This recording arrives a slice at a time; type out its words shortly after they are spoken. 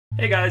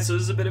Hey guys, so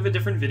this is a bit of a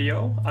different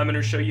video. I'm going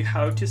to show you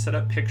how to set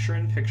up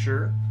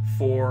picture-in-picture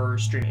for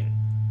streaming.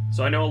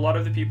 So I know a lot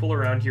of the people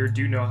around here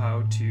do know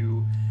how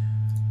to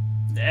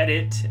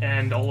edit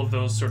and all of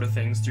those sort of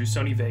things through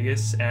Sony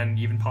Vegas and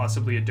even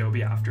possibly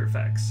Adobe After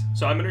Effects.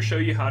 So I'm going to show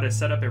you how to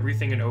set up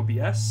everything in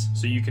OBS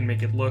so you can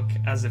make it look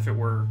as if it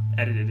were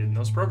edited in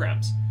those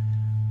programs.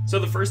 So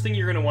the first thing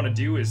you're going to want to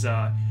do is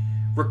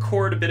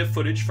record a bit of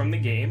footage from the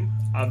game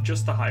of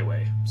just the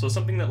highway. So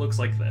something that looks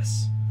like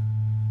this.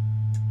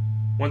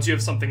 Once you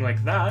have something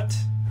like that,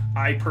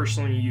 I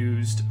personally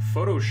used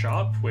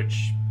Photoshop,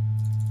 which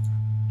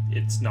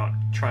it's not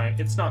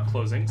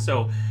closing.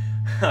 So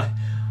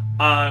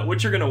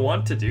what you're going to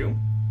want to do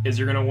is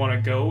you're going to want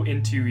to go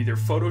into either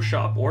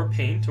Photoshop or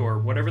Paint or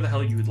whatever the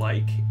hell you would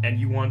like, and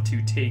you want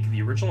to take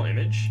the original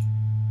image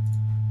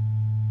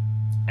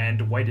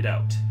and white it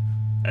out.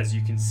 As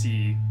you can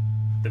see,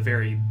 the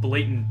very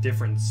blatant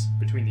difference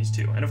between these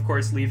two. And of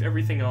course, leave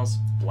everything else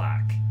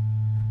black.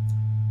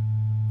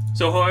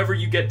 So however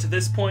you get to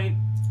this point,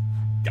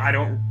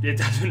 it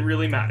doesn't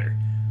really matter.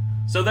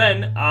 So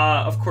then,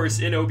 of course,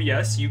 in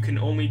OBS, you can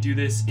only do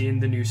this in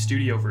the new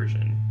studio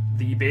version.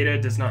 The beta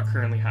does not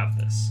currently have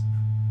this.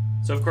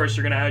 So of course,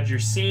 you're going to add your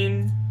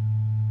scene.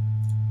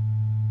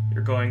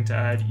 You're going to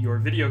add your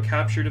video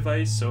capture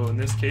device. So in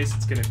this case,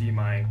 it's going to be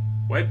my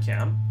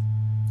webcam.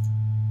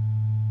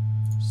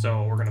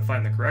 So we're going to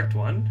find the correct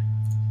one.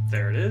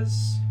 There it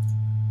is.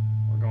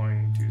 We're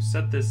going to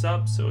set this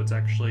up so it's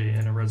actually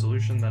in a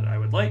resolution that I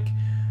would like.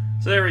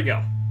 So there we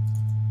go.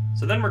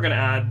 So then we're going to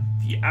add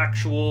the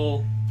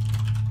actual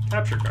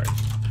capture card.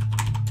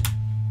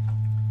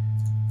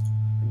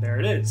 And there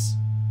it is.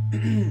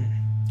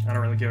 I don't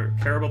really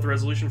care about the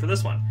resolution for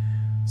this one.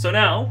 So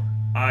now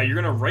you're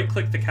going to right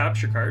click the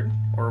capture card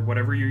or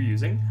whatever you're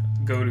using,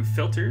 go to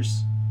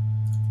filters,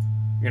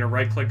 you're going to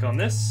right click on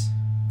this,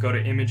 go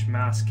to image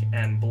mask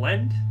and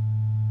blend,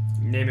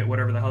 name it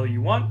whatever the hell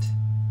you want,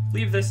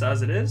 leave this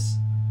as it is,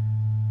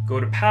 go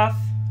to path,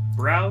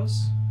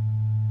 browse,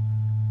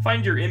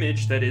 find your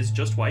image that is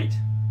just white,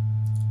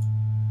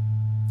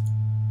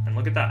 and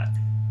look at that.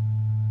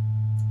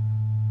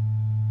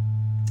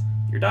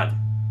 You're done.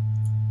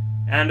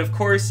 And of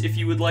course, if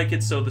you would like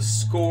it so the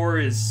score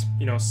is,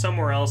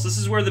 somewhere else, this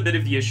is where the bit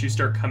of the issues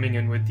start coming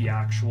in with the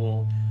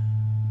actual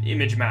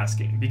image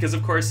masking. Because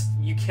of course,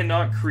 you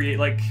cannot create,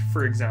 like,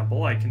 for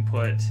example, I can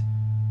put,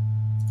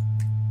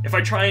 if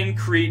I try and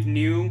create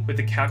new with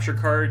the capture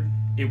card,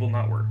 it will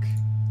not work.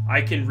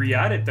 I can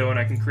re-add it though, and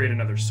I can create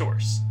another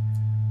source.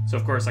 So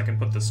of course I can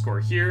put the score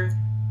here,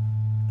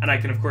 and I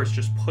can of course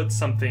just put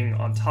something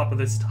on top of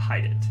this to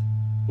hide it,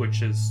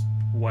 which is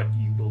what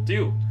you will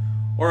do.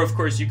 Or of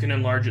course you can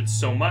enlarge it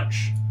so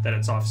much that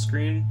it's off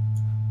screen,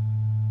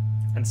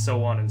 and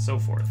so on and so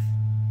forth.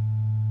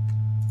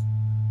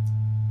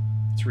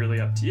 It's really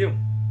up to you.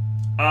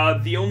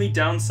 The only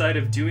downside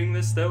of doing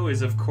this though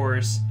is of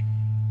course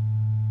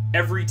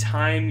every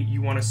time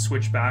you want to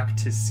switch back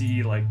to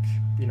see, like,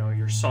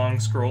 your song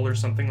scroll or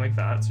something like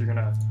that, so you're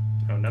gonna,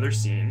 another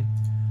scene,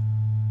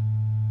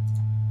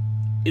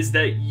 is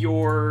that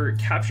your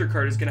capture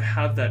card is gonna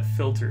have that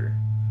filter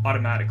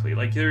automatically.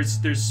 Like,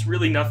 there's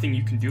really nothing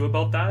you can do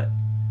about that.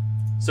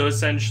 So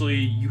essentially,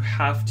 you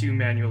have to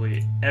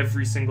manually,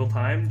 every single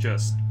time,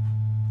 just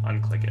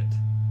unclick it.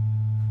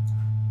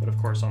 But of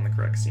course, on the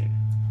correct scene.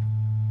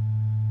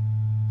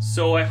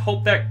 So I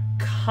hope that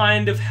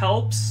kind of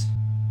helps.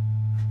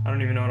 I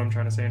don't even know what I'm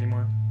trying to say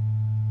anymore.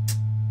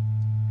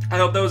 I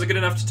hope that was a good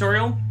enough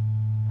tutorial,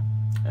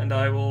 and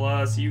I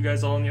will see you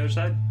guys all on the other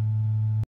side.